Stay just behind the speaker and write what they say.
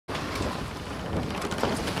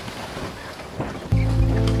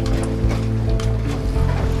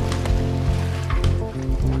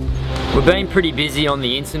We've been pretty busy on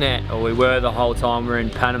the internet, or we were the whole time we're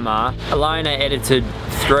in Panama. Elena edited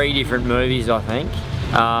 3 different movies, I think.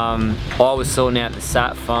 I was sorting out the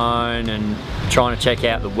sat phone and trying to check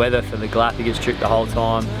out the weather for the Galapagos trip the whole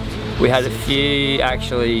time. We had a few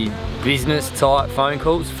actually business type phone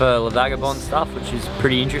calls for the Vagabonde stuff, which is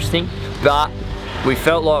pretty interesting. But we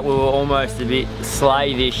felt like we were almost a bit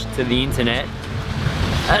slavish to the internet.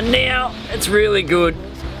 And now it's really good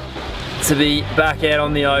to be back out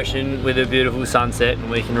on the ocean with a beautiful sunset, and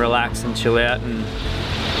we can relax and chill out and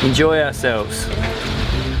enjoy ourselves.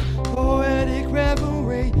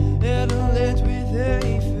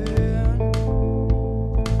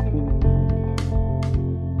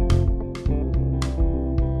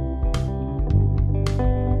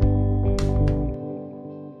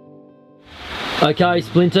 Okay,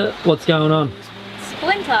 Splinter, what's going on?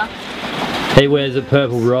 Splinter? He wears a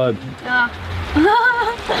purple robe.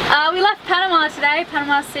 We left Panama today,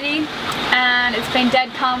 Panama City, and it's been dead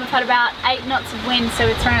calm. We've had about 8 knots of wind, so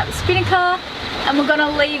we're throwing out the spinnaker and we're gonna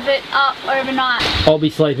leave it up overnight. I'll be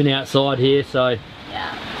sleeping outside here, so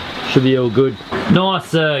yeah, should be all good.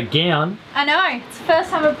 Nice gown. I know, it's the first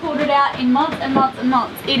time I've pulled it out in months and months and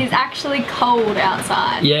months. It is actually cold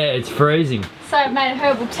outside. Yeah, it's freezing. So I've made a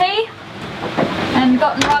herbal tea and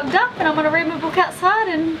gotten rugged up, and I'm gonna read my book outside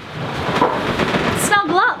and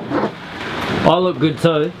snuggle up. I look good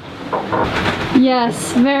too.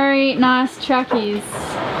 Yes, very nice trackies.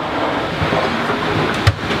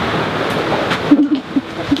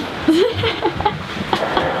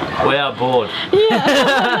 We are bored.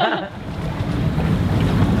 Yeah.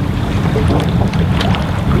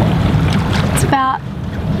 It's about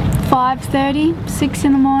 5:30, 6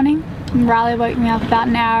 in the morning. And Riley woke me up about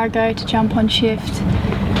an hour ago to jump on shift.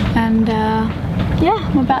 And yeah,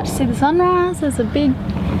 I'm about to see the sunrise. There's a big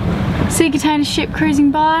sea container ship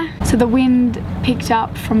cruising by. So the wind picked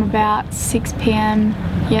up from about 6 p.m.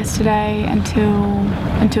 yesterday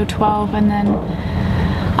until 12, and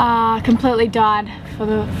then completely died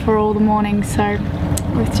for all the morning. So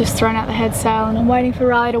we've just thrown out the head sail, and I'm waiting for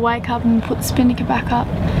Riley to wake up and put the spinnaker back up.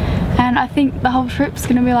 And I think the whole trip's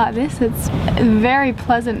gonna be like this. It's very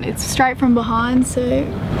pleasant. It's straight from behind, so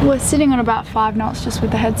we're sitting on about 5 knots just with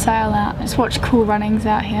the head sail out. Just watch Cool Runnings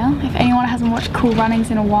out here. If anyone hasn't watched Cool Runnings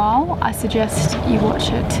in a while, I suggest you watch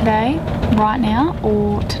it today, right now,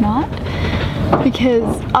 or tonight.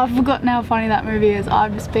 Because I've forgotten how funny that movie is.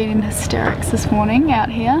 I've just been in hysterics this morning out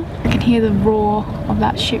here. I can hear the roar of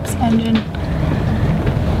that ship's engine.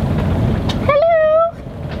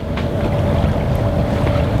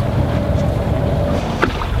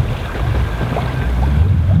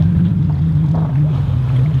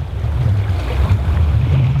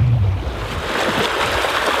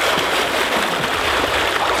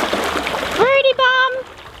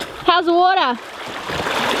 How's the water?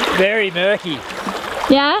 Very murky.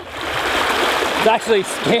 Yeah? It's actually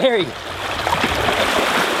scary.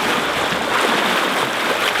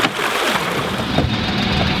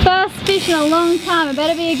 First fish in a long time. It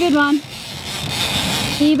better be a good one.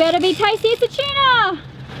 You better be tasty. It's a tuna!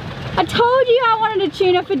 I told you I wanted a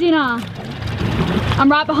tuna for dinner. I'm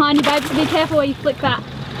right behind you, babe, so be careful where you flick that.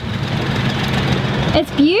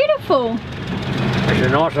 It's beautiful. It's a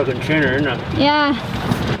nice looking tuna, isn't it? Yeah.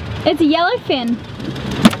 It's a yellowfin.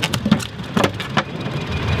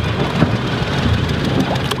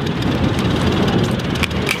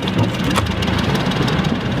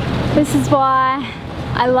 This is why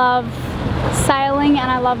I love sailing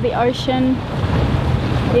and I love the ocean.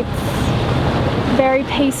 It's very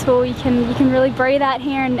peaceful. You can really breathe out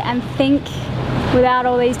here and think without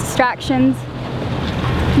all these distractions.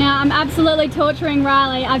 Now I'm absolutely torturing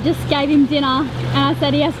Riley. I just gave him dinner and I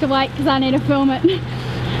said he has to wait because I need to film it.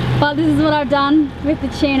 But this is what I've done with the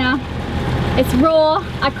tuna. It's raw.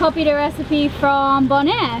 I copied a recipe from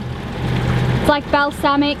Bonaire. It's like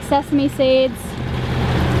balsamic, sesame seeds,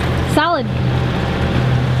 salad.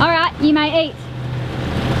 Alright, you may eat.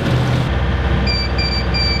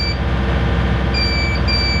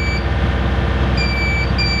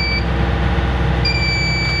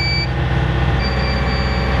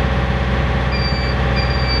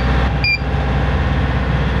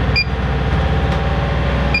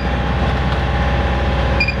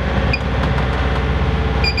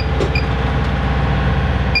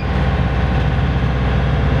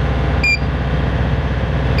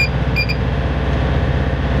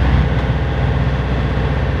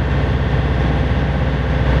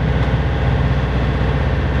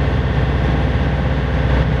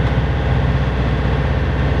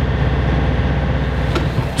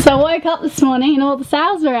 So I woke up this morning and all the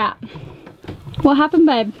sails were out. What happened,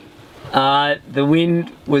 babe? The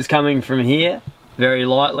wind was coming from here, very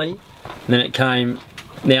lightly, and then it came,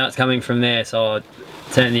 now it's coming from there, so I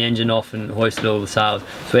turned the engine off and hoisted all the sails.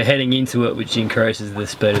 So we're heading into it, which increases the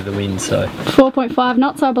speed of the wind, so. 4.5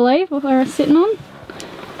 knots, I believe, what we're sitting on.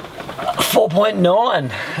 4.9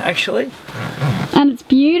 actually. And it's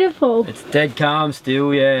beautiful. It's dead calm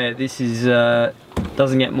still, yeah. This is,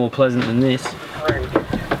 doesn't get more pleasant than this.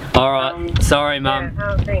 Alright, sorry mum.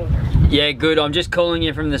 Yeah, good. I'm just calling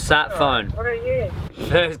you from the sat phone. What are you?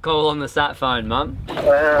 First call on the sat phone, mum.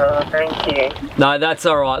 Well, thank you. No, that's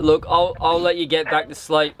alright. Look, I'll let you get back to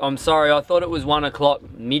sleep. I'm sorry, I thought it was 1 o'clock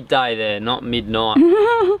midday there, not midnight.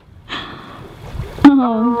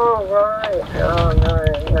 Oh, right. Oh, no,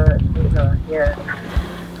 yeah.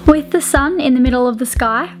 With the sun in the middle of the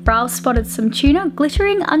sky, Ralph spotted some tuna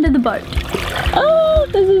glittering under the boat. Oh,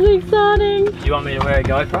 this is exciting. Do you want me to wear a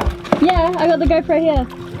GoPro? Yeah, I got the GoPro here.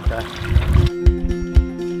 Okay.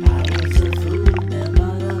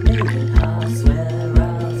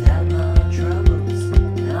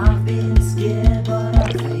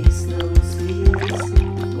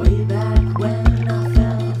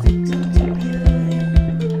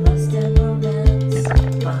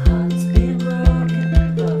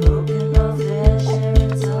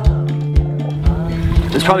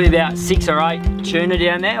 There's probably about 6 or 8 tuna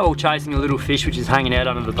down there, all chasing a little fish which is hanging out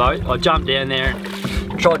under the boat. I jumped down there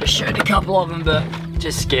and tried to shoot a couple of them, but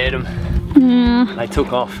just scared them. Yeah. They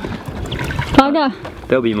took off. Bugger.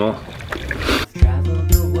 There'll be more.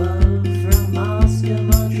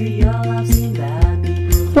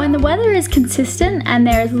 When the weather is consistent and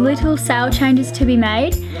there is little sail changes to be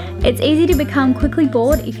made, it's easy to become quickly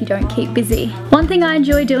bored if you don't keep busy. One thing I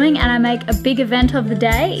enjoy doing, and I make a big event of the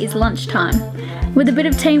day, is lunchtime. With a bit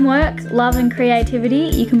of teamwork, love and creativity,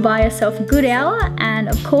 you can buy yourself a good hour, and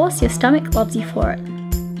of course your stomach loves you for it.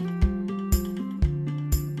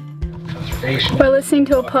 We're listening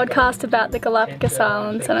to a podcast about the Galapagos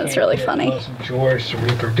Islands and it's really funny.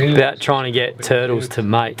 About trying to get turtles to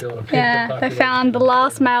mate. Yeah, they found the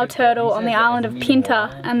last male turtle on the island of Pinta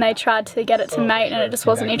and they tried to get it to mate and it just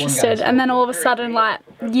wasn't interested. And then all of a sudden, like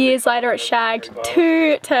years later, it shagged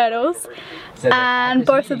 2 turtles and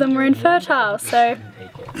both of them were infertile, so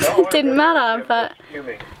it didn't matter. But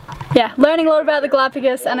yeah, learning a lot about the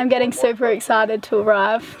Galapagos and I'm getting super excited to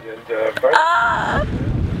arrive. Ah!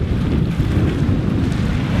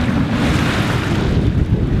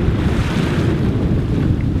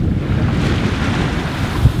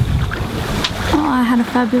 I had a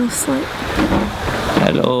fabulous sleep.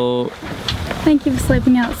 Hello. Thank you for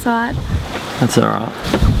sleeping outside. That's alright.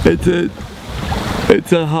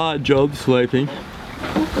 It's a hard job sleeping.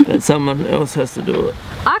 But someone else has to do it.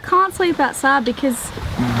 I can't sleep outside because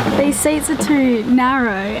these seats are too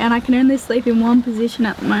narrow and I can only sleep in one position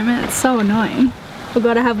at the moment. It's so annoying. I've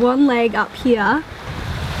got to have one leg up here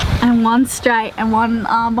and one straight and one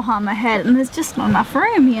arm behind my head and there's just not enough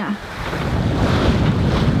room here.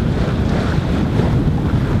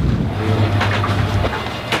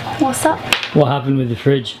 What's up? What happened with the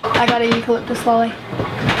fridge? I got a eucalyptus lolly.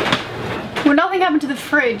 Well, nothing happened to the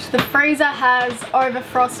fridge. The freezer has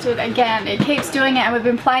overfrosted again. It keeps doing it and we've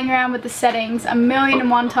been playing around with the settings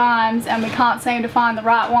 1,000,001 times and we can't seem to find the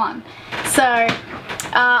right one. So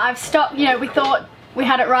I've stopped, you know, we thought we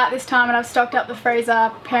had it right this time and I've stocked up the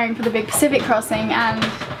freezer preparing for the big Pacific crossing and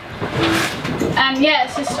yeah,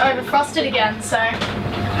 it's just overfrosted again, so.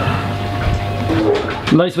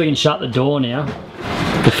 At least we can shut the door now.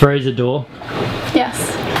 The freezer door.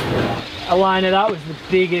 Yes. Elena, that was the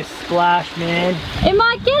biggest splash, man. It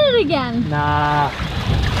might get it again. Nah.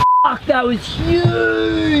 Fuck, that was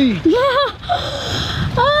huge!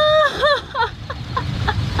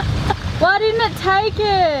 Why didn't it take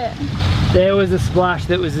it? There was a splash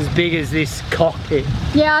that was as big as this cockpit.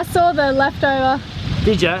 Yeah, I saw the leftover.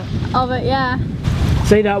 Did ya? Of it, yeah.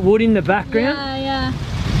 See that wood in the background? Yeah, yeah.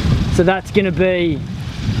 So that's gonna be,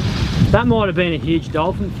 that might have been a huge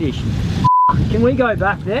dolphin fish. Can we go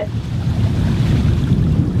back there?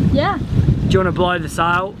 Yeah. Do you want to blow the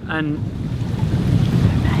sail and...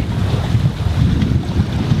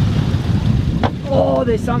 Oh,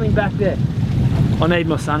 there's something back there. I need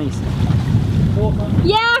my sunnies.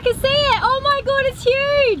 Yeah, I can see it. Oh my god, it's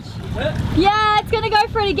huge. Yeah, it's gonna go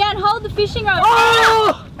for it again. Hold the fishing rod.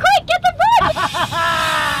 Oh! Quick, get the bridge!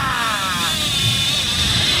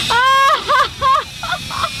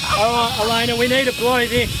 Alright, Elena, we need to blow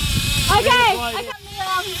this. Okay.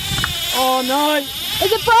 Oh no!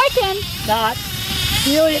 Is it broken? Nah,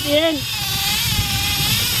 nearly at the end.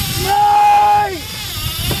 No!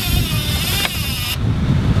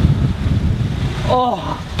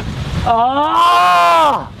 Oh!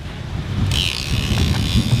 Oh!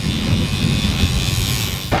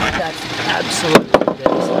 That's absolutely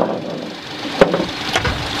devastating.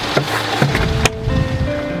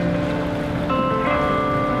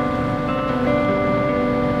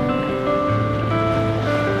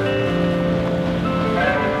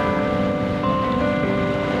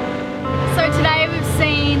 So today we've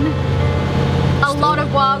seen a lot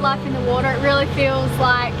of wildlife in the water. It really feels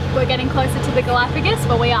like we're getting closer to the Galapagos,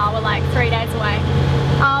 but we are. We're like 3 days away.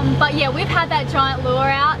 But yeah, we've had that giant lure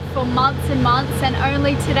out for months and months, and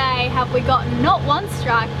only today have we gotten not one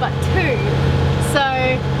strike but 2. So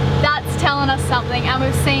that's telling us something, and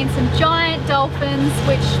we've seen some giant dolphins,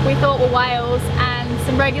 which we thought were whales, and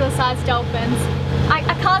some regular sized dolphins. I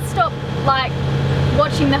can't stop like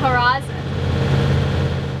watching the horizon.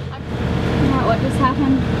 Alright, what just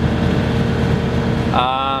happened?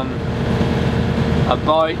 A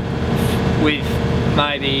boat with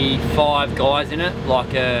maybe 5 guys in it,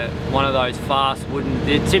 like one of those fast wooden,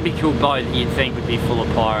 the typical boat that you'd think would be full of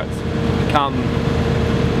pirates,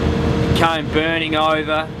 came burning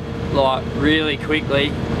over like really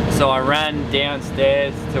quickly. So I ran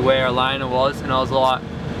downstairs to where Elena was, and I was like,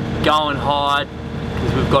 go and hide,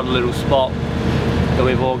 because we've got a little spot that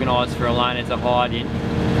we've organised for Elena to hide in.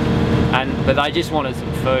 But they just wanted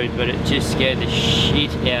some food, but it just scared the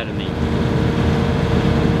shit out of me.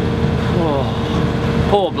 Oh,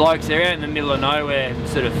 poor blokes, they're out in the middle of nowhere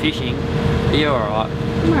sort of fishing. Are you alright?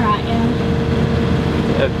 I'm alright,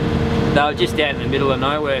 yeah. They were just out in the middle of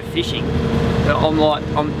nowhere fishing. I'm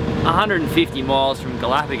 150 miles from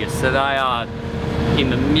Galapagos, so they are in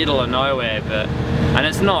the middle of nowhere, and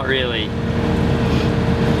it's not really.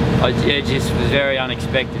 It just was very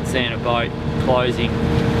unexpected seeing a boat closing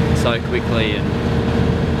so quickly, and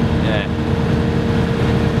yeah.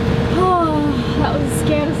 Oh, that was the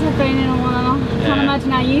scariest I've been in a while. I can't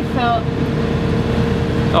imagine how you felt.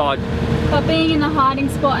 Oh, but being in the hiding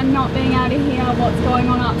spot and not being able to hear what's going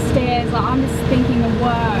on upstairs, like, I'm just thinking the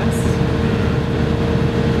worst.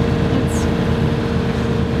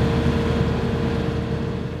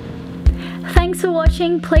 Thanks for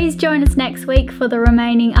watching. Please join us next week for the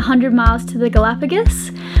remaining 100 miles to the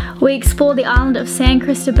Galapagos. We explore the island of San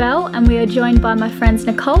Cristobal, and we are joined by my friends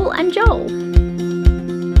Nicole and Joel.